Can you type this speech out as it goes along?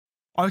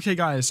Okay,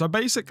 guys, so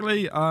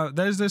basically,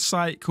 there's this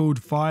site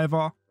called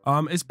Fiverr.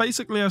 It's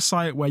basically a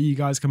site where you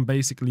guys can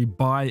basically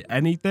buy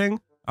anything.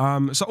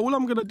 So all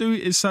I'm gonna do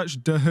is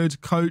search the Hood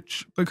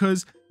Coach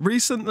because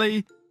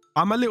recently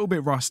I'm a little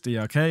bit rusty.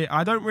 Okay,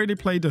 I don't really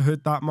play the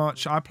Hood that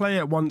much. I play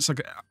it once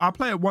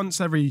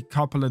every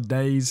couple of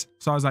days.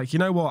 So I was like, you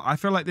know what? I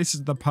feel like this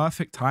is the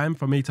perfect time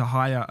for me to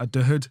hire a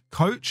the Hood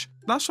Coach.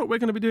 That's what we're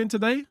gonna be doing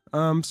today.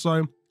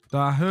 So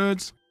the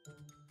Hood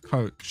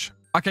Coach.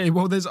 Okay,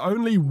 well, there's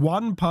only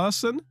one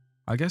person.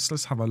 I guess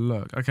let's have a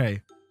look.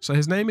 Okay, so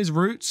his name is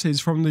Roots. He's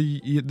from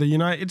the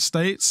United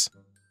States.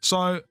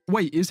 So,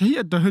 wait, is he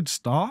a the Hood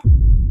star?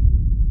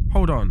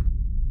 Hold on.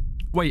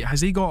 Wait,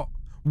 has he got...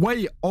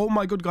 Wait, oh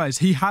my god, guys.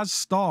 He has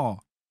star.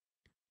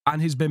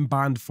 And he's been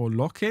banned for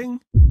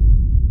locking?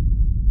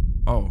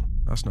 Oh,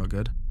 that's not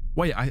good.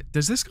 Wait,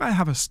 does this guy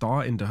have a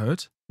star in the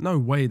Hood? No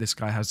way this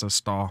guy has a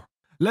star.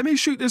 Let me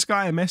shoot this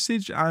guy a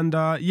message and,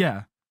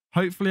 yeah.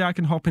 Hopefully I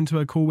can hop into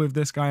a call with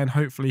this guy and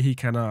hopefully he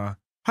can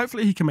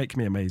make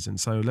me amazing.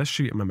 So let's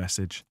shoot him a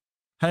message.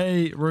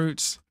 Hey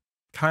Roots,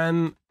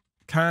 can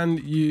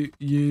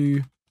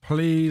you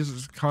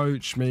please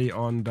coach me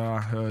on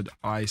the Hood?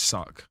 I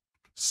suck.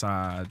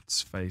 Sad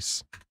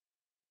face.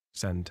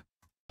 Send.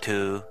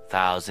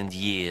 2,000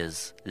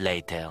 years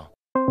later.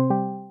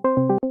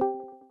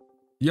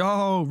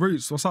 Yo,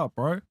 Roots, what's up,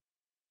 bro?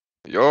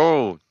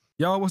 Yo,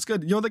 What's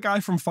good? You're the guy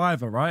from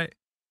Fiverr, right?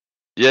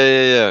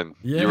 yeah.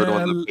 You were the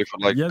one that paid for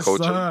like yes,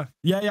 coaching. Sir.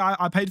 Yeah,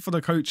 I paid for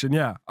the coaching,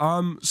 yeah.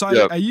 So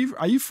Yeah.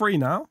 are you free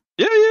now?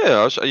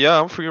 Yeah,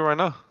 I'm free right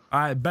now.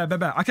 I bet.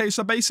 Okay,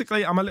 so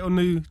basically, I'm a little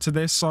new to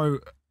this. So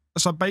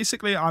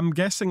basically, I'm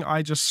guessing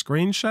I just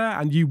screen share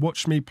and you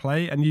watch me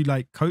play and you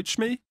like coach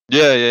me.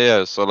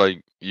 Yeah. So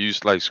like you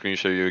just like screen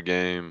share your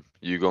game.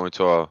 You go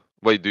into a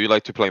wait. Do you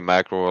like to play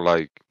macro or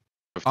like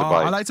with the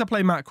I bike? like to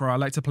play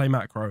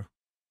macro.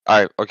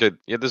 Alright, okay.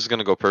 Yeah, this is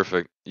gonna go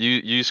perfect.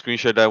 You screen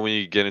share that when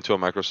you get into a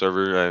macro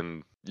server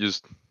and you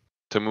just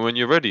tell me when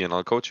you're ready and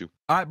I'll coach you.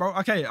 All right, bro.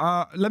 Okay.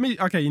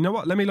 You know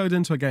what? Let me load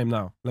into a game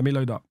now. Let me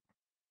load up.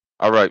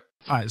 All right.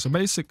 All right. So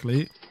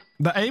basically,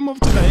 the aim of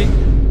today.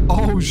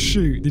 Oh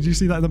shoot! Did you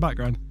see that in the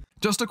background?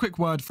 Just a quick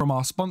word from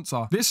our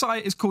sponsor. This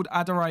site is called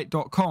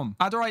Adderite.com.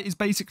 Adderite is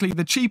basically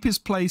the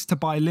cheapest place to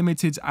buy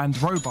limiteds and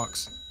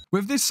Robux.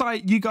 With this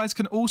site, you guys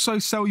can also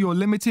sell your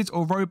limited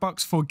or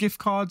Robux for gift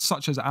cards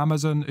such as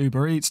Amazon,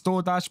 Uber Eats,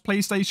 DoorDash,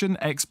 PlayStation,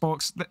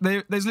 Xbox.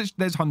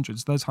 There's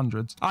hundreds.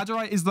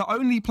 Adderite is the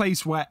only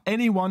place where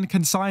anyone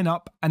can sign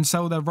up and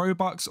sell their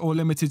Robux or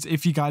limiteds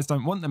if you guys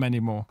don't want them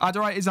anymore.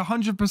 Adderite is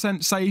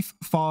 100% safe,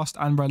 fast,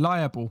 and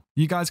reliable.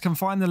 You guys can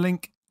find the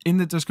link in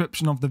the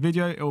description of the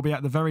video. It will be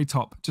at the very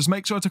top. Just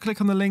make sure to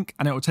click on the link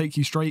and it will take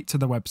you straight to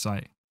the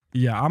website.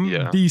 Yeah, I'm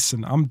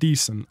decent.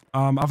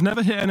 I've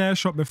never hit an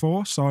airshot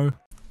before, so...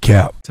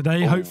 Cap.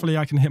 Today, hopefully,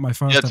 I can hit my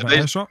first ever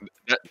airshot.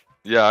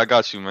 Yeah, I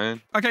got you, man.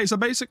 Okay, so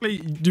basically,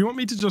 do you want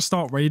me to just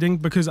start raiding?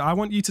 Because I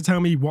want you to tell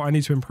me what I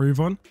need to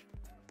improve on.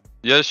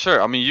 Yeah, sure.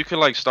 I mean, you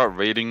can like start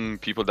rating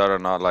people that are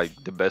not like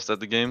the best at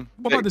the game.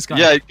 What about this guy?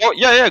 Yeah.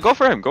 Go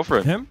for him.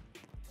 Him?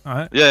 All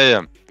right.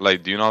 Yeah.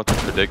 Like, do you know how to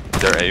predict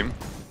their aim?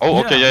 Oh,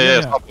 okay.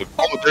 Yeah. Stop them.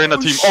 Oh, they're in a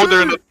team. Shoot.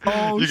 They're in a...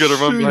 You gotta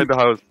run behind the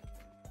house.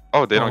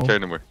 Oh, they don't care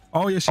anymore.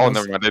 Oh, yeah, she Oh, does.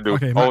 never mind. They do.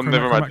 Okay,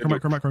 Never mind.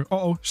 macro.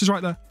 Uh-oh, she's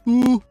right there.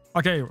 Ooh.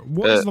 Okay,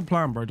 what is the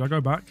plan, bro? Do I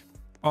go back?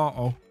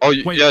 Uh-oh. Oh,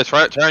 wait. yeah,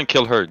 try and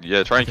kill her.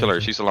 Yeah, try and kill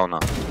her. She's alone now.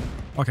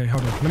 Okay,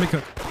 hold on. Let me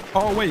cook.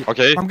 Oh, wait.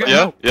 Okay, I'm getting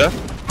help. Yeah.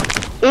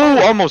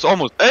 Oh, almost.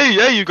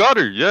 Hey, you got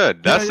her. Yeah,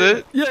 that's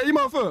it. Yeah, you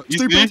motherfucker.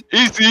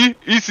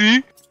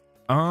 Easy.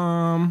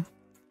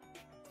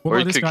 What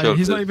about this guy?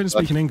 He's not even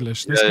speaking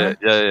English. This guy?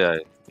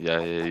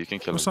 Yeah, you can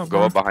kill him. Up, go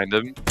bro? up behind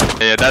him.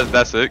 Yeah,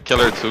 that's it. Kill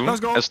her too. Let's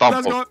go. And stomp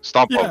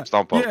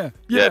up.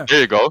 Yeah.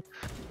 There you go.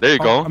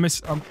 I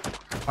missed.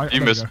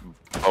 You missed.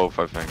 Oh,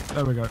 five things.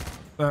 There we go.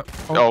 There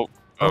we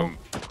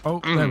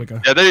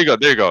go. Yeah, there you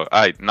go.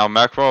 Alright, now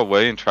macro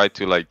away and try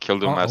to like kill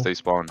them as they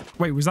spawn.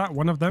 Wait, was that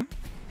one of them?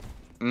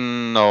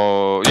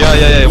 No.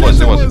 Yeah, it was.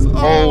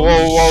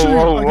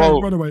 Oh.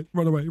 Run away.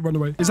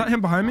 Is that him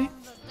behind me?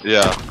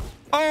 Yeah.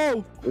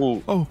 Oh.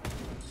 Ooh. Oh.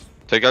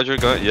 Take out your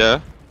gun.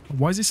 Yeah.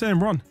 Why is he saying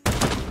run?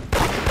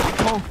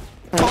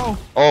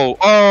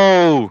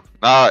 Oh.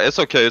 Nah, it's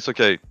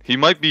okay. He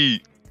might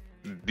be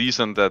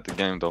decent at the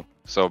game though,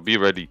 so be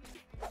ready.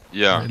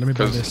 Yeah,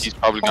 because he's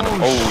probably gonna.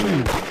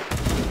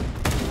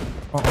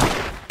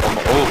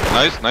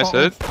 Nice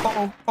hit.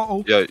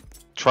 Yeah,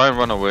 try and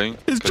run away.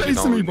 He's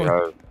chasing me,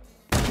 bro.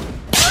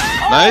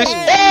 Nice.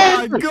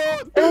 Oh my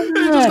god! He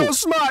just got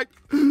smacked.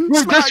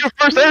 That's your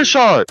first air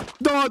shot.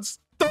 Dance.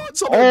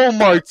 Oh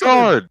my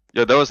god.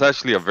 Yeah, that was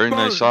actually a very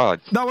nice shot.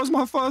 That was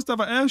my first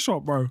ever air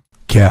shot, bro.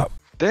 Cap.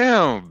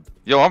 Damn.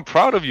 Yo, I'm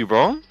proud of you,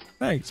 bro.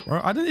 Thanks,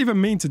 bro. I didn't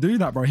even mean to do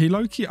that, bro. He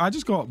low-key, I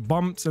just got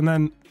bumped and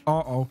then,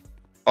 Uh-oh.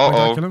 Did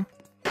I kill him?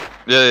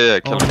 Yeah,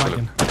 kill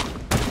him.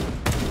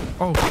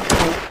 Oh.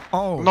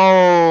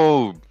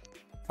 No.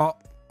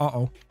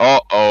 Uh-oh.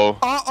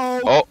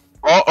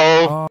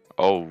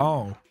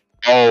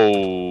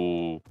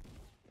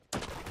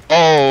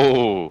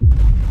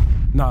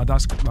 Nah,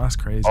 that's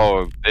crazy.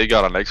 Oh, they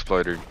got an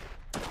exploiter.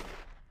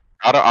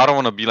 I don't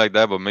want to be like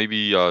that, but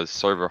maybe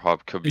server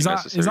hop could be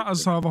necessary. Is that a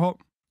server hop?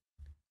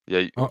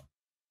 Yeah.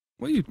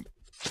 What you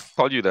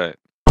called you that?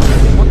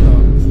 What the?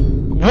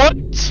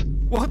 What?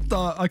 What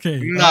the? Okay.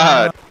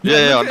 Nah.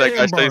 Yeah, on that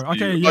guy's bro.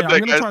 Okay, yeah,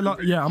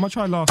 I'm gonna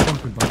try last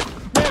something, bro.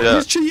 Yeah.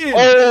 He's cheating.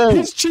 Oh!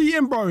 He's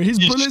cheating, bro. His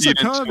bullets are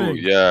curving.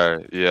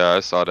 Too. Yeah, I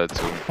saw that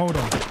too. Hold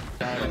on.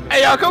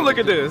 Hey, y'all, come look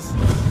at this.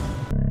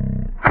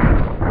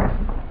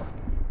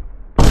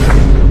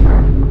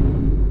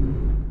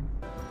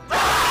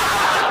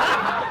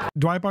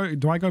 Do I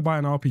go buy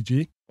an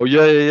RPG? Oh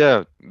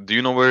yeah. Do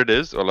you know where it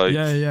is, or like?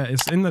 Yeah.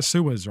 It's in the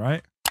sewers,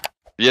 right?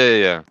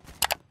 Yeah.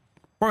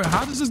 Bro,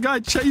 how does this guy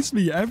chase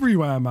me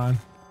everywhere, man?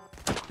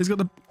 He's got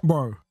the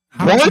bro.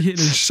 How what? is he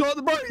hitting his shot,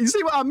 bro? You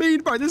see what I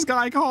mean, bro? This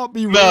guy can't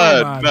be real,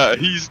 man. Nah,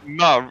 he's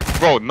not,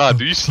 bro. Nah,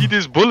 do you see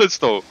these bullets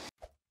though?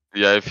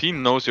 Yeah, if he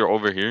knows you're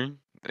over here,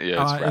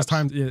 yeah, it's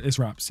time. Yeah, it's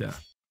wraps. Yeah.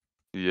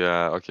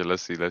 Yeah. Okay,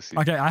 let's see.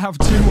 Okay, I have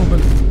 2 more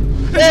bullets.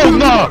 Oh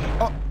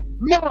no!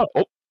 No!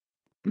 Oh.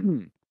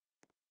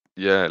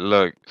 Yeah,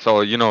 look.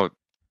 So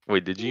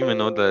wait, did you even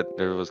know that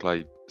there was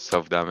like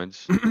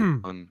self-damage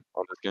on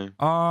this game?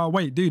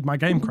 Wait, dude, my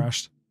game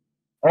crashed.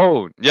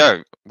 Oh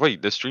yeah.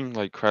 Wait, the stream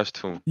like crashed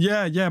too.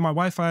 Yeah, my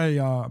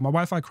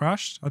Wi-Fi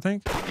crashed, I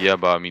think. Yeah,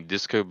 but I mean,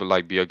 this could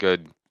like be a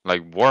good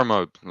like warm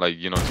up, like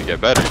to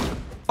get better.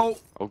 Oh.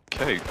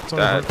 Okay,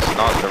 Sorry, that's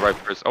not the right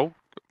person. Oh,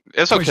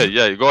 it's okay.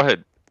 Yeah, go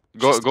ahead.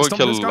 Go and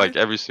kill like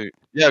every single.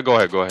 Yeah, go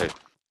ahead.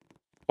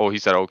 Oh, he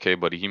said okay,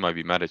 buddy. He might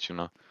be mad at you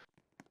now.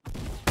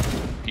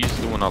 He's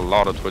doing a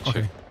lot of twitching.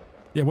 Okay.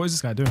 Yeah, what is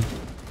this guy doing?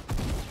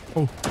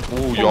 Oh.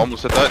 Oh, you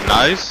almost hit that.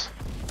 Nice.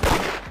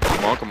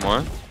 Come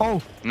on.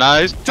 Oh.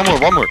 Nice.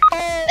 One more.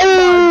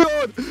 Oh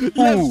my god.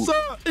 Yes,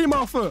 sir. Eat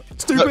my foot.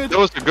 Stupid. That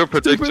was a good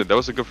prediction.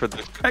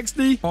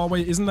 XD. Oh,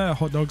 wait. Isn't there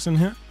hot dogs in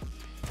here?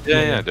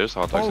 Yeah. There's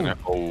hot dogs in there.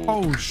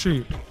 Oh,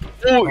 shoot.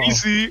 Oh,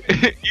 easy.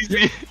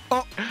 Easy.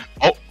 Oh.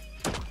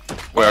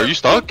 Wait, are you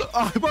stuck?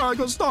 Bro, I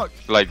got stuck.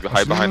 Like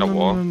hide behind a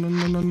wall.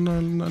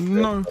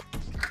 No.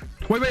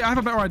 Wait. I have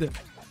a better idea.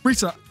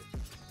 Reset.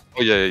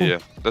 Oh, yeah.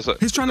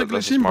 He's trying to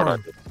glitch in, bro.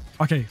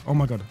 Okay. Oh,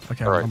 my god.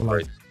 Okay, I'm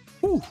alive.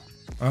 Ooh.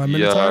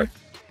 Military?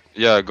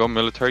 Yeah, go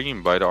military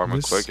and buy the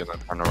armor quick and then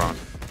turn around.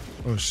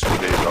 Oh shit.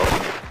 There you go.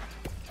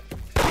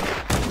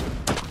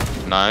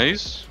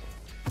 Nice.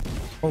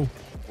 Oh.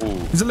 Ooh.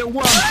 He's a little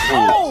worm.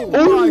 Oh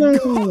my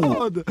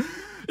god.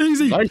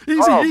 Easy. Nice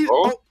Easy.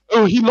 job,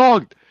 oh, he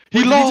logged.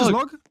 He logged. Did he just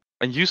log?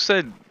 And you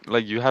said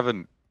like you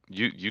haven't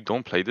you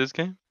don't play this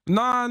game?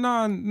 No.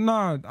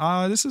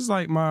 This is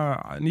like my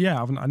I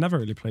never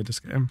really played this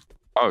game.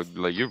 Oh,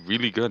 like you're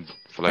really good.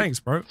 For, like, thanks,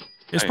 bro.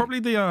 It's probably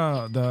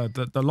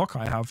the lock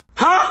I have.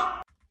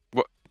 Huh?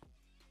 What?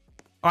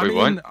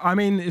 I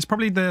mean, it's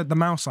probably the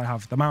mouse I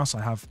have. The mouse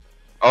I have.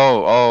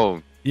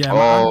 Oh.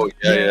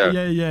 Yeah.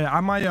 Yeah.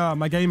 And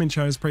my gaming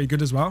chair is pretty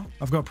good as well.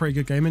 I've got a pretty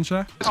good gaming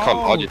chair. It's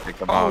called Logitech.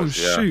 The mouse. Oh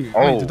shoot!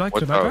 Yeah. Wait, did I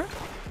kill that guy?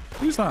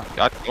 Who's that?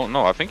 I don't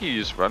know. I think he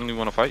just randomly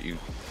want to fight you.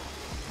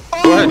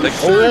 Oh, go ahead.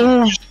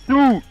 Oh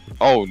shoot!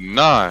 Oh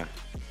nah.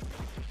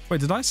 Wait,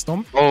 did I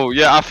stomp? Oh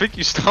yeah, I think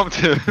you stomped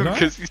him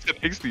because he said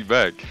XD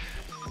back.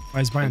 Oh,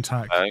 he's by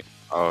attack.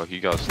 Oh, he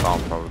got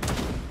stomped probably.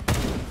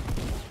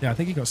 Yeah, I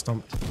think he got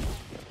stomped.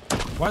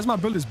 Why is my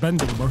bullets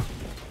bending, bro?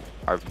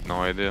 I have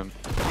no idea.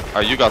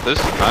 You got this.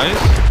 Nice.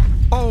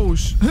 Oh,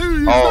 who's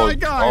that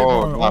guy,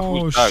 bro?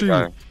 Oh, shoot.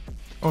 Guy?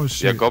 Oh,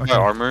 shit. Yeah, go buy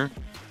armor.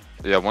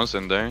 Yeah, one's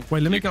in there.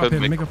 Wait, let me go up here.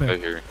 Let me go up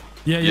here.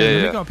 Yeah,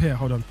 let me go up here.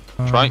 Hold on.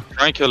 Try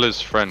and kill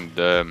his friend.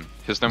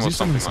 His name was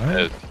something like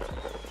that.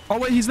 Oh,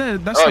 wait, he's there.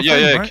 That's right?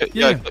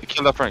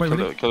 Kill that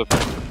friend. Kill that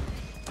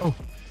friend.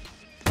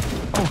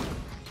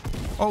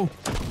 Oh.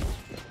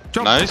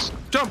 Jump. Nice.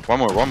 Jump. One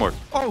more.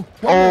 Oh.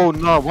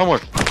 No, one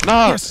more.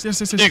 Nah. Yes.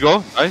 Here you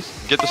go.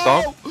 Nice. Get the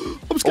stomp.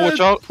 I'm scared. Watch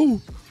out.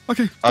 Ooh.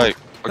 Okay. Alright.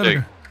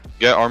 Okay.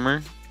 Get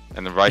armor,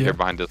 and then right here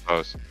behind this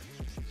house.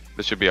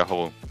 There should be a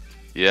hole.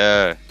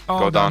 Yeah. Oh,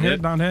 go down here.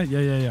 Down here.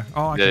 Yeah.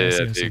 Oh, okay.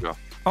 Yeah. There you go.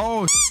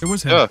 Oh, it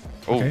was him. Yeah.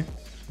 Oh. Okay.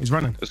 He's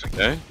running. It's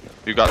okay.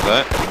 You got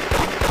that.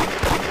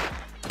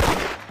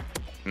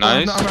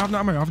 Nice. I have no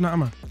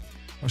ammo.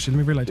 Oh shit, let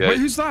me reload. Wait,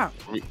 who's that?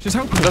 Just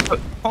help me.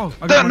 Oh,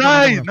 I got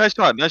nice. Nice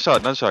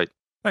shot.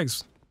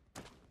 Thanks.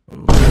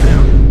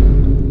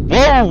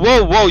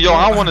 Whoa. Yo,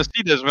 I want to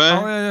see this,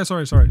 man. Oh, yeah.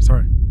 Sorry.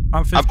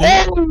 I'm 50.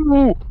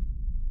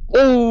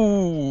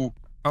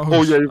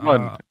 Oh, yeah,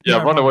 run.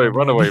 Run away.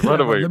 Let me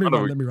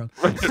run.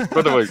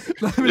 Run away.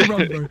 Let me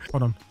run, bro.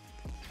 Hold on.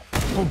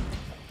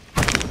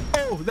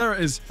 Oh, there it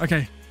is.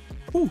 Okay.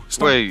 Ooh,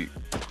 stop.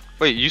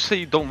 Wait, you say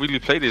you don't really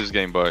play this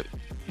game, but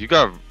you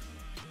got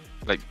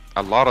like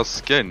a lot of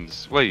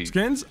skins. Wait.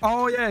 Skins?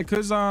 Oh yeah,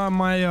 because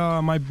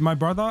my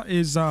brother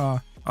is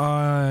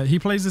he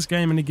plays this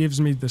game and he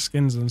gives me the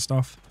skins and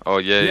stuff. Oh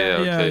yeah.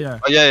 Oh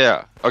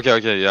yeah.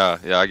 Okay, yeah,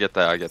 I get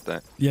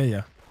that.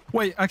 Yeah.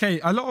 Wait, okay.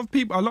 A lot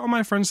of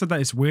my friends said that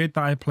it's weird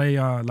that I play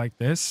like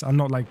this and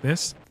not like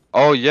this.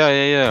 Oh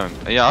yeah.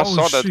 I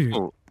saw that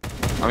too.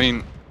 I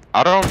mean,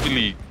 I don't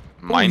really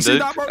mind it. See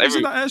that, bro?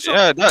 See that airshot?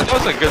 Yeah, that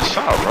was a good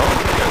shot,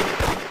 bro.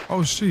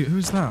 Oh shoot,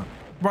 who's that?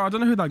 Bro, I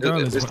don't know who that girl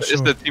is. It's But the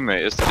sure.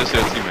 teammate. It's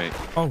your teammate.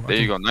 Oh, There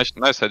okay. you go. Nice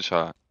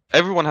headshot.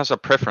 Everyone has a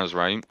preference,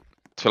 right?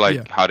 To like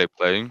Yeah. how they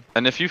play.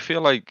 And if you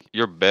feel like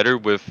you're better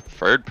with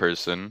third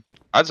person,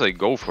 I'd say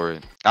go for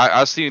it.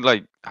 I see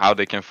like how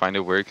they can find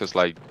it work because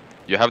like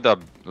you have the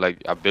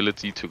like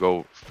ability to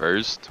go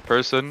first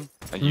person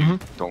and you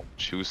don't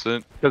choose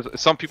it. Because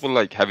some people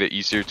like have it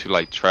easier to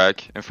like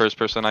track in first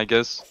person, I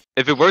guess.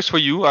 If it works for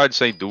you, I'd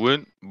say do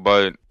it.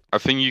 But I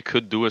think you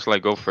could do is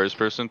like go first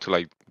person to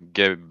like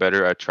get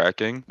better at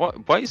tracking.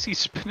 What? Why is he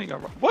spinning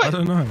around? What? I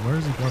don't know. Where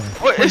is he going?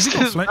 What Wait, is has he got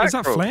this flame? Is that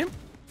macro? flame?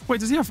 Wait,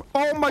 does he have?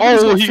 Oh my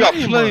Oh, god, he got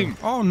bro. flame.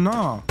 Oh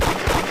no.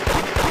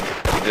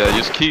 Yeah,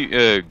 just keep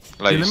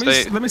like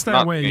Yeah, let me stay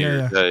not away,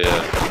 near. yeah.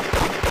 Yeah.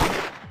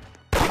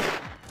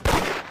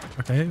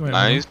 Okay, wait.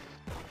 Nice.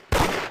 You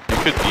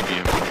could DB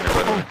him from here,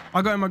 by the way. Oh,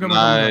 I got him. I got him. I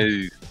got him.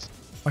 Nice.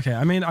 Okay,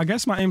 I mean, I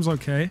guess my aim's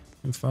okay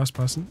in first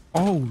person.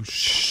 Oh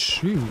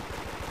shoot.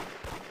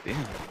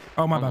 Damn.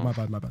 Oh my bad, my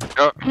bad, my bad.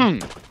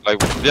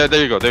 Like yeah,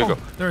 there you go. There you Oh,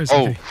 go. there is.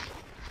 Oh. Okay.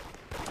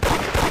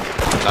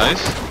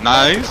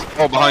 Nice.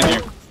 Oh, behind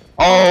you.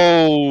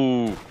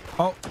 Oh.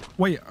 Oh,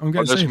 wait, I'm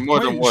getting there's saved. more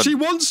than Wait, one. she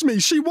wants me.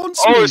 She wants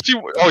Oh,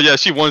 me. oh yeah,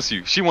 she wants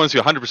you. She wants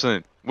you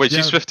 100%. Wait,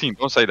 she's Yeah. 15.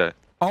 Don't say that.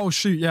 Oh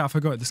shoot, yeah, I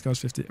forgot this girl's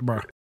 50, bro.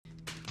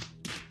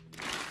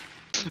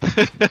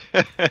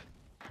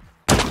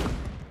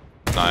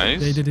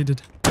 Nice. Yeah, he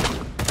did.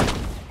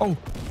 Oh,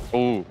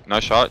 Oh,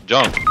 nice shot.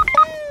 Jump.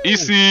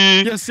 Easy.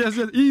 yes,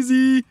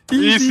 easy.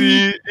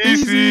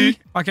 Easy.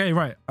 Okay,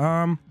 right.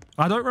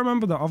 I don't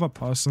remember the other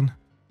person.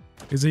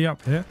 Is he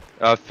up here?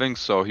 I think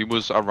so. He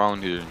was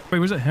around here. Wait,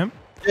 was it him?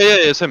 Yeah,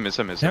 it's him. It's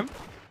him. Him?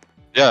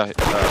 Yeah,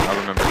 I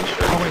remember his shirt.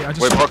 Oh wait, I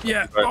just Wait, saw, Mark, yeah.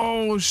 right.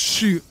 Oh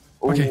shoot.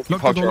 Ooh, Okay, lock the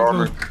pop your door.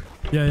 armor.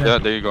 Yeah. Yeah,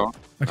 there you go.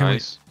 Okay,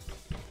 Nice.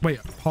 Wait,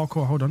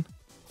 parkour. Hold on.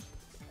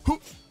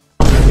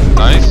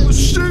 Nice. Oh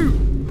shoot!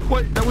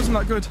 Wait, that wasn't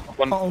that good. Up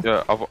on, Uh-oh.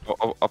 yeah,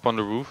 up on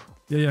the roof.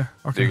 Yeah.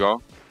 Okay. There you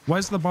go.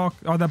 Where's the bar?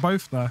 Oh, they're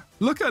both there.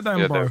 Look at them,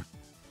 Yeah, bro. they're-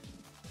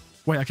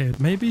 Wait, okay,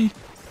 maybe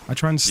I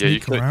try and Yeah, you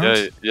sneak could.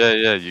 around.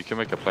 Yeah. You can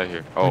make a play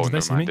here. Oh, did they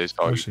never see mind. me? They saw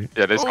Oh, you. shoot.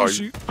 Yeah, they Oh, saw you.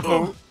 shoot.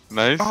 Oh,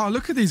 nice. Oh,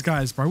 look at these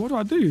guys, bro. What do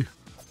I do?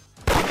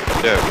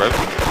 Yeah,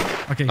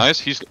 rev. Okay. Nice.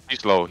 He's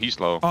low. He's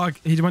low. Oh,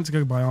 he went to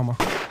go buy armor.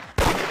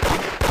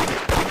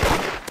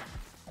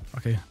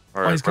 Okay.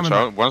 All right, he's coming watch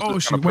out. back. Once Oh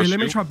it's shoot! gonna Wait, push let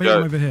me you- try bait yeah,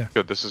 him over here.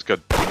 Good. This is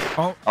good.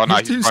 Oh, Oh, no,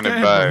 he's too he's running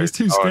scared, back. bro. He's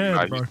too Oh, scared,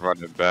 no, bro. he's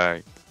running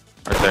back.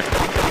 Right there.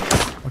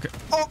 Okay.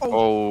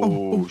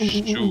 Oh,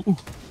 shoot.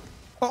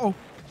 Uh-oh.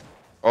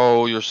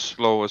 Oh, you're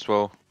slow as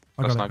well.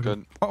 I got That's it, not I got good.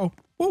 it. Uh-oh.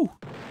 Oh.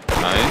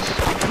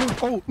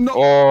 Nice. Oh, no.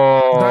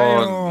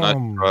 Oh,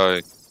 Damn. not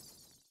right.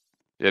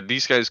 Yeah,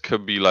 these guys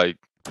could be like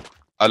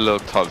a little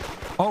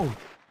tough. Oh.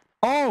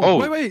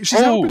 Oh. Wait. She's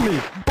Oh. helping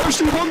me. Bro,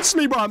 she wants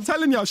me, bro. I'm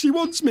telling you, she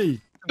wants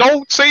me.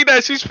 Don't say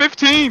that. She's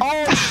 15.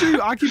 Oh, shoot.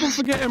 I keep on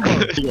forgetting, bro.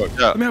 Yeah.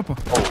 Let me help her.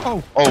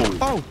 Oh. Oh.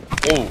 Oh.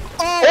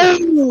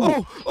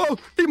 Oh. Oh.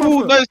 Eat my Oh,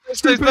 foot. nice.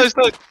 Stupid.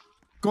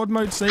 God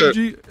mode saved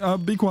you.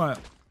 Be quiet.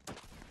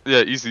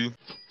 Yeah, easy.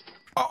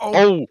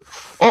 Uh-oh.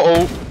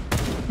 Oh.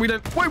 We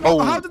don't. Wait, what? Oh.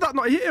 How did that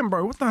not hit him,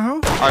 bro? What the hell?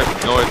 I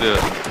have no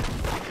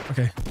idea.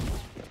 Okay.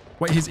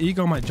 Wait, his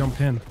ego might jump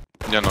in.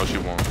 Yeah, no, she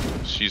won't.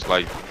 She's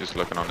like just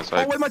looking on the Oh,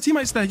 side. wait, my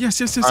teammate's there. Yes.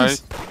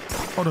 Nice.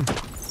 Hold on.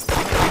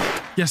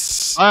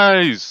 Yes.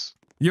 Nice.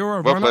 You're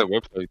a Well runner. played.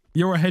 Well played.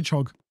 You're a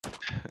hedgehog.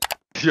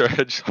 You're a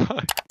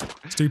headshot.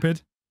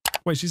 Stupid.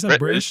 Wait, she said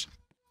British.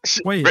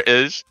 Wait.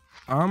 British.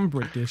 I'm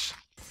British.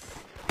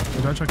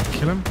 Wait, do I try to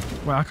kill him?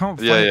 Wait, I can't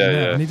fight Yeah, him yeah,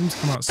 yet. yeah. I need him to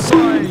come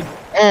outside.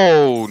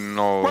 Oh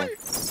no. Wait,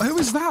 who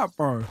is that,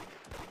 bro?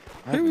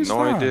 I have who is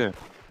no that? idea.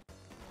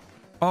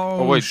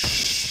 Oh, wait.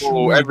 shoot.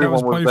 Oh, Wait, everyone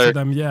that was was both there. of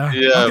them, yeah.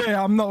 Yeah. Okay,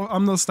 I'm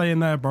not staying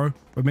there, bro.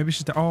 But maybe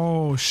she's.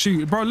 Oh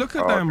shoot, bro! Look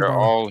at Oh, them, they're bro.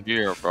 all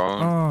here, bro.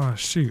 Oh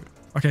shoot.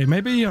 Okay,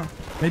 maybe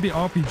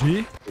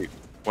RPG.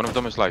 One of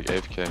them is like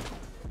AFK.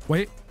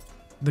 Wait,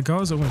 the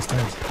girls are almost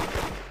dead.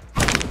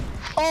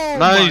 Oh,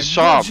 my Nice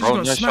shot, God, she's bro.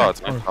 got Nice smacked,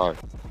 shot. Nice bro.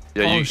 shot.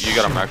 Yeah, Oh, you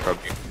got a shit. macro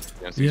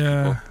against these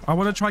Yeah, people. I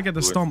want to try and get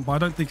the Do it. stomp, but I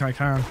don't think I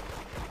can.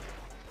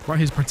 Right,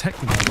 he's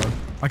protecting her, bro.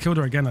 I killed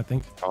her again, I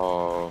think.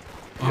 Oh,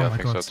 Oh yeah, I my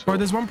think God. so too. Bro,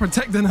 there's one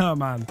protecting her,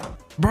 man.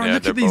 Bro, Yeah,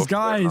 look they're at these both there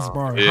guys, now.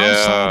 bro. How Yeah,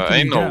 sad can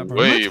ain't you no get, bro?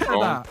 way, Look at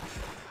bro. that.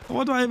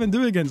 What do I even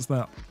do against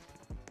that?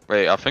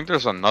 Wait, I think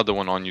there's another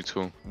one on you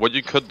too. What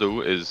you could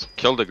do is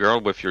kill the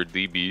girl with your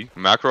DB,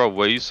 macro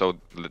away so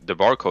the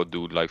barcode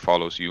dude like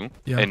follows you,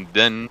 Yeah. and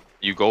then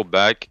you go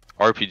back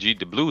RPG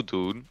the blue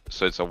dude,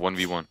 so it's a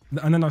 1v1.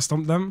 And then I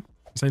stomp them.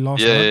 Say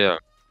last Yeah, word. yeah, yeah.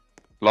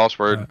 Last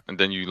word, Right. and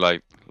then you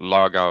like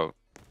log out.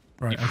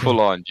 Right, You okay. full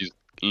on, just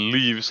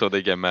leave so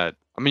they get mad.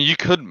 I mean, you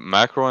could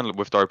macro on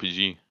with the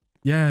RPG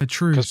Yeah,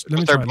 true. because Let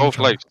me they're try. Let me both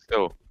try. like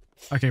still.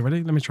 Okay,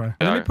 ready? Let me try.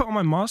 Let me Yeah. put on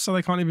my mask so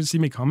they can't even see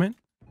me coming.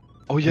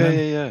 Oh yeah, then-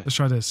 yeah, yeah. Let's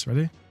try this.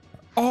 Ready?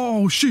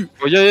 Oh shoot!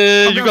 Oh yeah, yeah,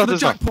 yeah. I'm You going got for the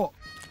this one. jackpot.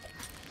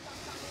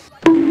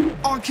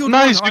 Oh, I killed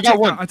Nice, one. you got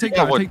one. I take You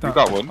got that. one. I take You that.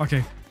 got one.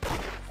 Okay.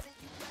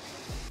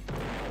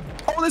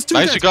 Oh, there's two.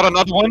 Nice, dead. you got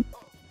another one.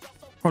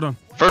 Hold on.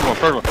 Third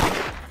one.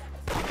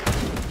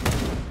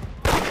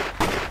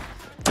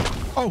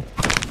 Oh.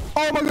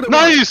 Oh my god.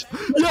 Nice.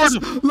 Yes.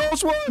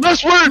 Last one.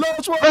 Last word.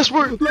 Last one. Last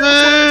word. Last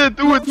Yeah, one.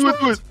 do it. Do it.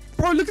 Do it.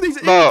 Bro, look at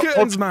these Nah,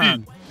 kittens, OP.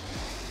 man.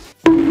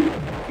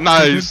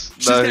 Nice.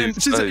 She's getting,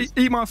 Nice.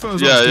 eat my foot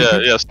as Yeah, well. yeah,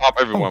 stupid. yeah. Stop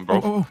everyone,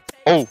 bro. Oh.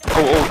 Oh.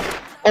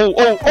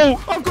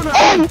 I'm gonna.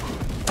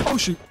 Oh. Oh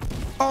shoot.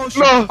 Oh shoot.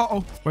 No.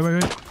 Uh-oh.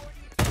 Wait.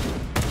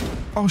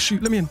 Oh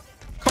shoot, let me in.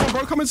 Come on,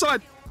 bro, come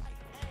inside.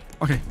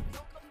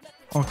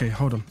 Okay,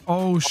 hold on.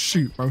 Oh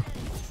shoot, bro.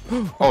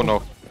 Oh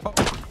no.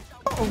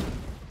 Uh-oh.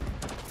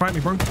 Fight me,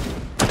 bro.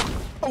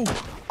 Oh.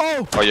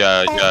 Oh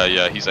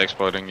yeah. He's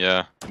exploding.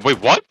 Yeah. Wait,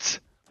 what?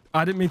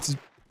 I didn't mean to.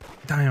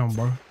 Damn,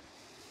 bro.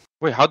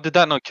 Wait, how did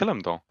that not kill him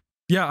though?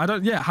 Yeah, I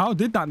don't. Yeah, how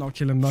did that not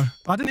kill him though?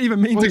 I didn't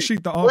even mean to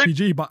shoot the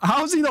RPG, but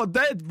how's he not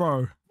dead,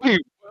 bro?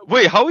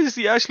 Wait, how is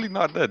he actually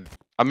not dead?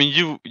 I mean,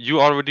 you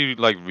already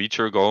like reach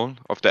your goal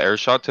of the air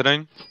shot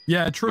today.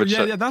 Yeah, true.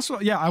 Yeah, that's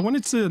what. Yeah, I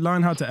wanted to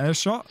learn how to air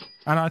shot,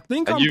 and I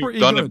think And I'm you've pretty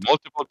done good. it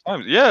multiple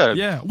times. Yeah.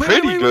 Yeah.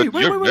 Pretty good.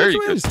 You're very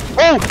good.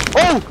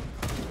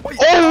 Wait.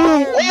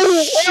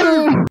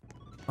 Oh.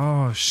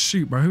 Oh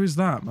shoot, bro. Who is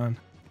that, man?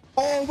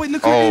 Oh wait,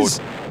 look who it is.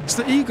 It's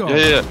the eagle.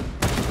 Yeah.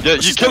 You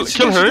She's kill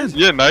dead. her.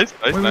 Yeah, nice.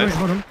 Wait,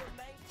 hold on.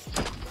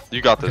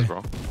 You got this,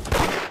 bro.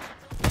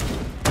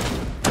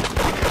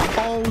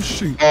 Oh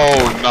shoot.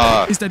 Oh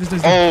nah. He's dead.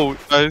 Oh,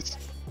 nice.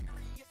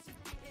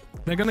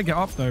 They're gonna get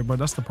up though, but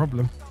that's the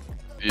problem.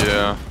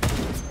 Yeah.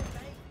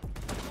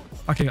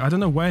 Okay, I don't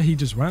know where he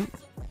just went.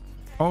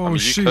 Oh I mean,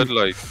 shoot. you could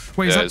like.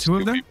 Wait, is yeah, that it's two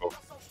of them? people.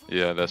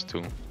 Yeah, that's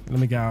two. Let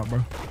me get out,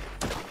 bro.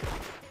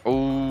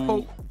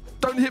 Oh.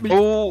 Don't hit me.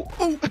 Oh.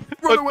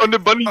 Run away. On the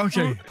bunny.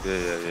 Okay.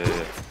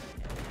 Yeah.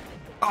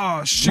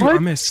 Oh shoot, I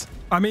missed.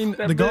 I mean,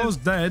 the girl's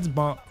dead,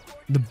 but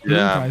the blue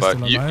Yeah, guy's but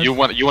still alive.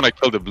 you want to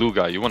kill the blue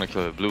guy. You want to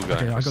kill the blue guy.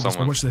 Okay, I got this.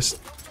 Someone. Watch this.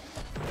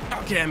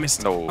 Okay, I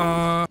missed. No.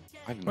 I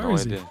have where no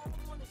is he? idea.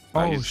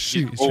 Oh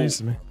shoot, he's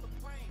chasing me.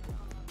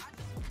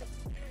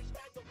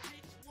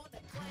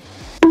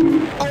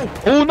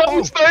 Oh,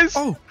 nice.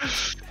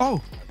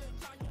 Oh.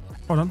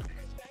 Hold on.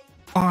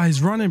 Oh,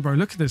 he's running, bro.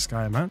 Look at this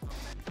guy, man.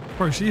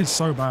 Bro, she is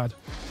so bad.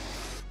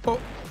 Oh,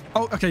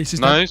 okay, she's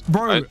Nice. dead.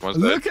 Bro, Nice.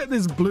 look at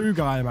this blue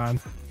guy, man.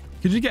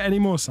 Could you get any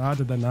more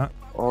sadder than that?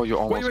 Oh, you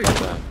almost Wait. got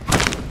that.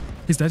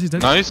 He's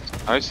dead. Nice.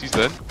 He's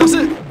dead. That's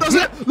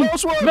it.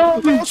 Last one.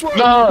 Last one.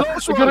 Nah,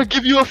 Last I one. gotta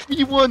give you a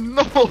free one.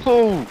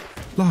 No.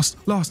 Last.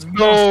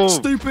 No.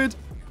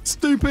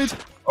 Stupid.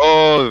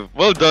 Oh,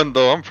 well done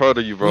though. I'm proud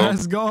of you, bro.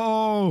 Let's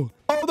go.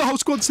 Oh, the whole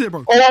squad's here,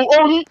 bro.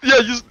 Oh,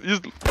 yeah. Just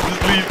leave.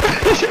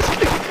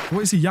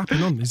 What is he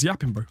yapping on? He's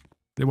yapping, bro.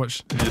 They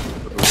watch.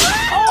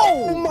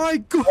 Oh my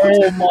god.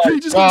 Oh my He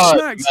just got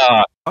snacks.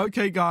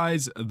 Okay,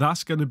 guys,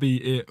 that's going to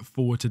be it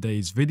for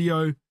today's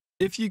video.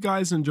 If you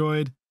guys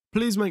enjoyed,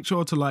 please make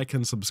sure to like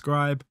and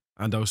subscribe,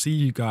 and I'll see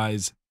you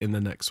guys in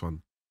the next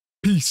one.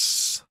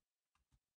 Peace.